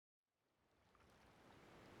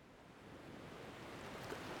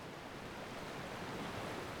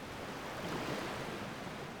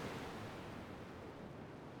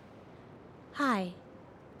Hi,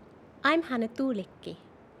 I'm Hannah Tuulikki,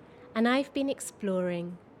 and I've been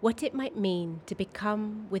exploring what it might mean to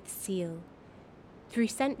become with seal through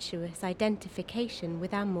sensuous identification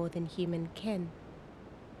with our more than human kin.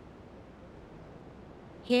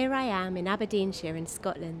 Here I am in Aberdeenshire in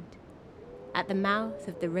Scotland, at the mouth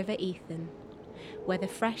of the River Ethan, where the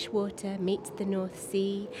fresh water meets the North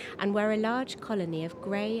Sea and where a large colony of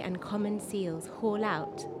grey and common seals haul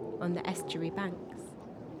out on the estuary banks.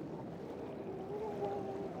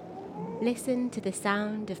 Listen to the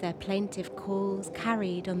sound of their plaintive calls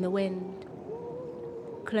carried on the wind.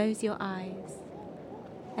 Close your eyes.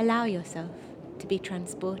 Allow yourself to be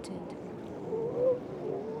transported.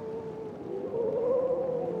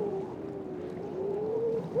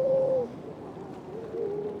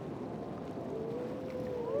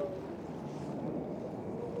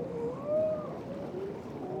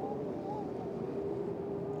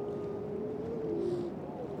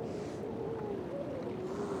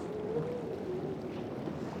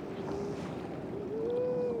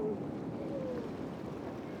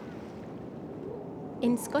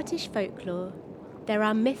 In Scottish folklore, there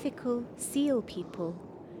are mythical seal people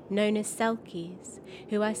known as selkies,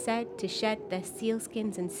 who are said to shed their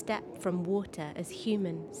sealskins and step from water as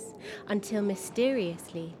humans, until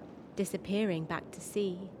mysteriously disappearing back to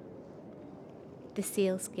sea. The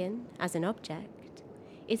sealskin, as an object,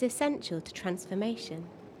 is essential to transformation,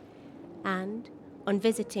 and, on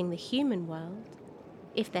visiting the human world,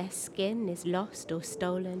 if their skin is lost or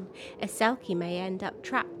stolen, a selkie may end up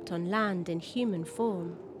trapped on land in human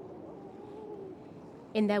form.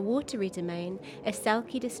 In their watery domain, a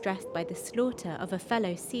selkie distressed by the slaughter of a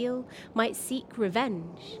fellow seal might seek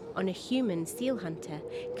revenge on a human seal hunter,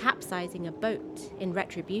 capsizing a boat in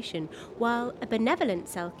retribution, while a benevolent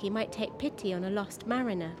selkie might take pity on a lost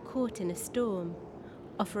mariner caught in a storm,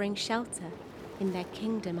 offering shelter in their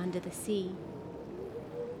kingdom under the sea.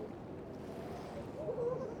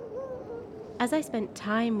 As I spent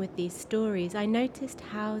time with these stories, I noticed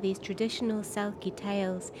how these traditional selkie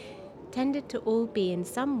tales tended to all be in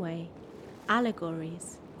some way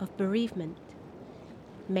allegories of bereavement.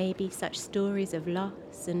 Maybe such stories of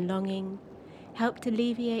loss and longing helped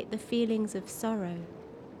alleviate the feelings of sorrow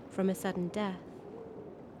from a sudden death.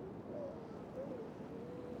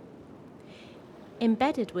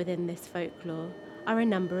 Embedded within this folklore are a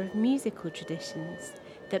number of musical traditions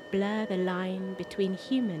that blur the line between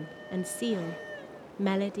human and seal,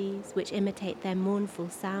 melodies which imitate their mournful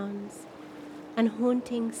sounds, and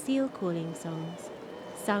haunting seal calling songs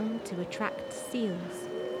sung to attract seals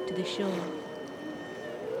to the shore.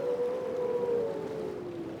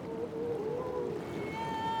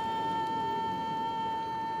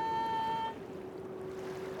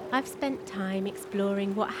 I've spent time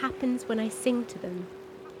exploring what happens when I sing to them.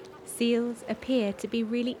 Seals appear to be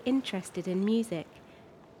really interested in music,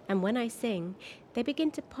 and when I sing, they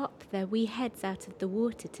begin to pop their wee heads out of the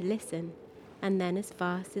water to listen, and then as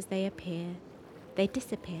fast as they appear, they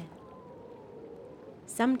disappear.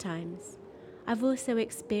 Sometimes, I've also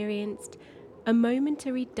experienced a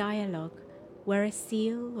momentary dialogue where a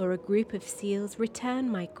seal or a group of seals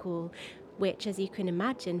return my call, which, as you can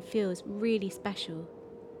imagine, feels really special,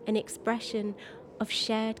 an expression of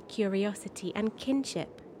shared curiosity and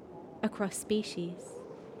kinship across species.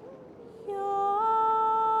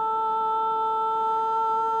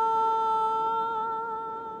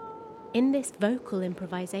 In this vocal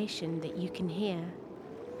improvisation that you can hear,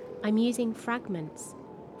 I'm using fragments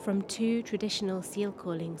from two traditional seal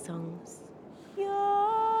calling songs.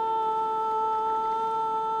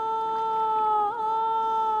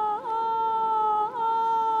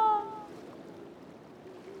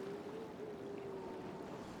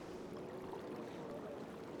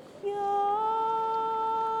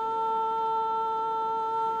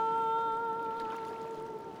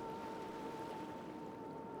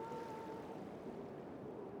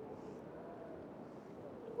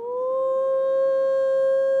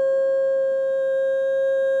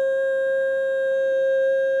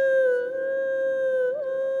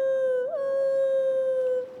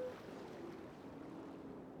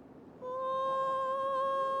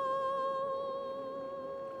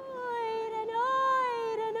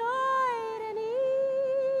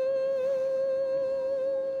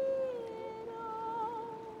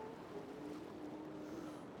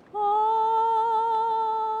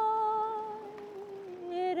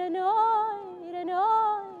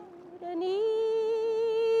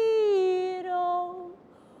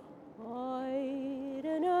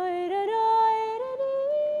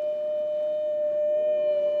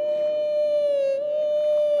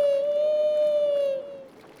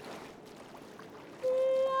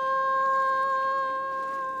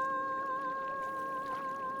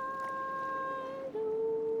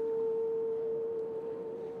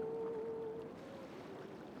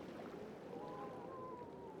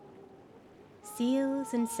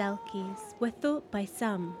 Seals and selkies were thought by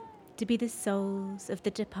some to be the souls of the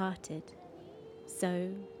departed.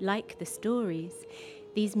 So, like the stories,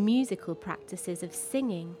 these musical practices of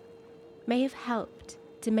singing may have helped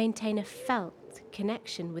to maintain a felt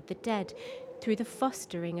connection with the dead through the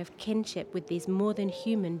fostering of kinship with these more than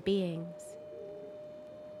human beings.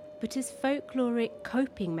 But as folkloric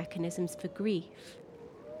coping mechanisms for grief,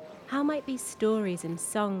 how might these stories and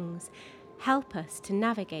songs help us to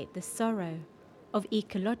navigate the sorrow of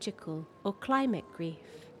ecological or climate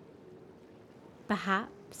grief?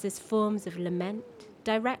 Perhaps as forms of lament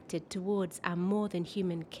directed towards our more than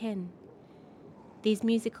human kin, these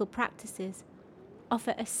musical practices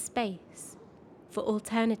offer a space for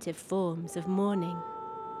alternative forms of mourning.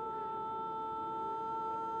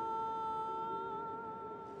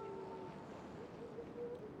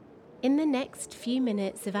 In the next few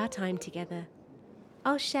minutes of our time together,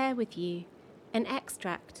 I'll share with you an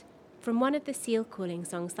extract from one of the seal calling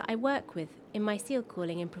songs that I work with in my seal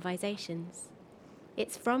calling improvisations.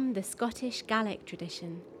 It's from the Scottish Gaelic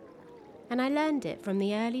tradition, and I learned it from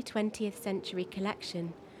the early 20th century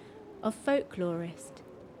collection of folklorist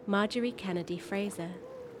Marjorie Kennedy Fraser.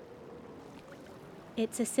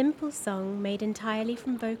 It's a simple song made entirely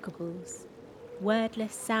from vocables,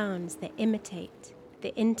 wordless sounds that imitate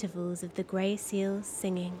the intervals of the grey seals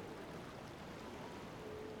singing.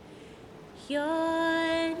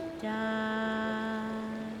 Yonda,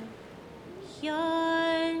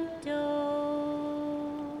 yondo,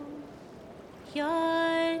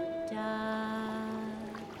 yonda,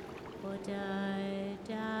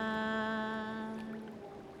 odada.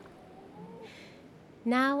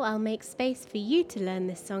 Now I'll make space for you to learn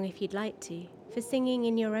this song if you'd like to, for singing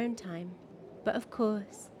in your own time. But of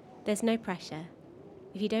course, there's no pressure.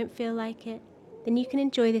 If you don't feel like it, then you can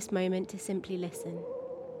enjoy this moment to simply listen.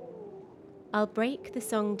 I'll break the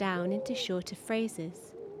song down into shorter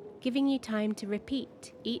phrases, giving you time to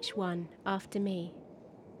repeat each one after me.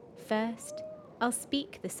 First, I'll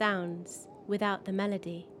speak the sounds without the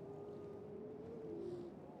melody.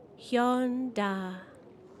 Hyonda,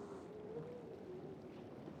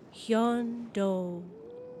 hyondo,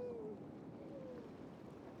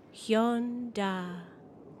 hyonda,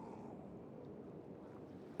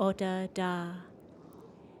 odada.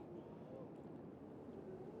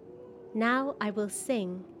 Now I will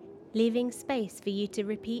sing, leaving space for you to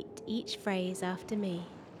repeat each phrase after me.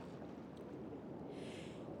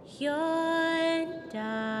 Hyonda,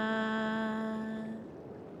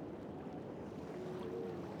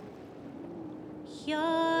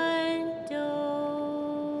 hyondo,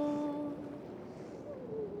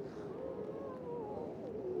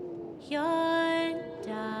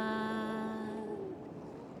 hyonda,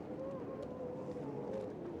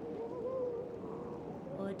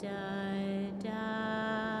 odada.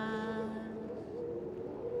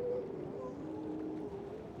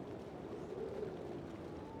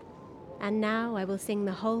 And now I will sing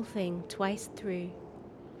the whole thing twice through.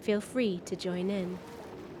 Feel free to join in.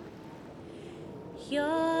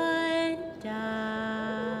 Hyonda,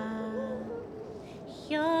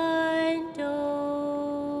 hyondo,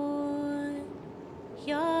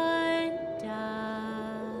 hyonda,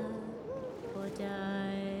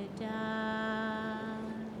 odada.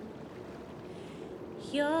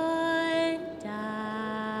 Hyonda,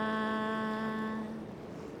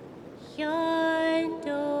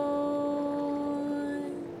 hyondo,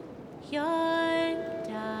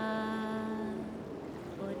 hyonda,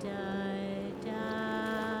 odada.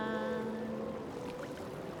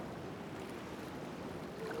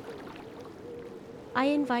 I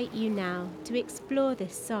invite you now to explore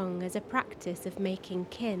this song as a practice of making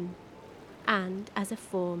kin and as a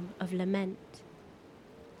form of lament.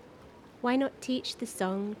 Why not teach the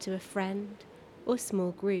song to a friend or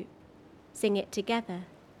small group, sing it together,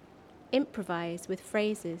 improvise with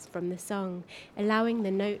phrases from the song, allowing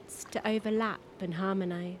the notes to overlap and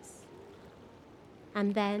harmonize.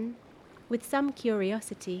 And then, with some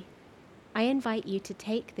curiosity, I invite you to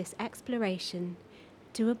take this exploration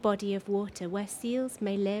to a body of water where seals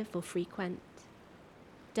may live or frequent.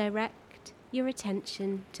 Direct your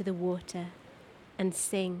attention to the water and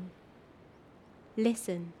sing.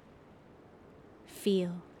 Listen.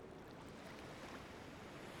 Feel.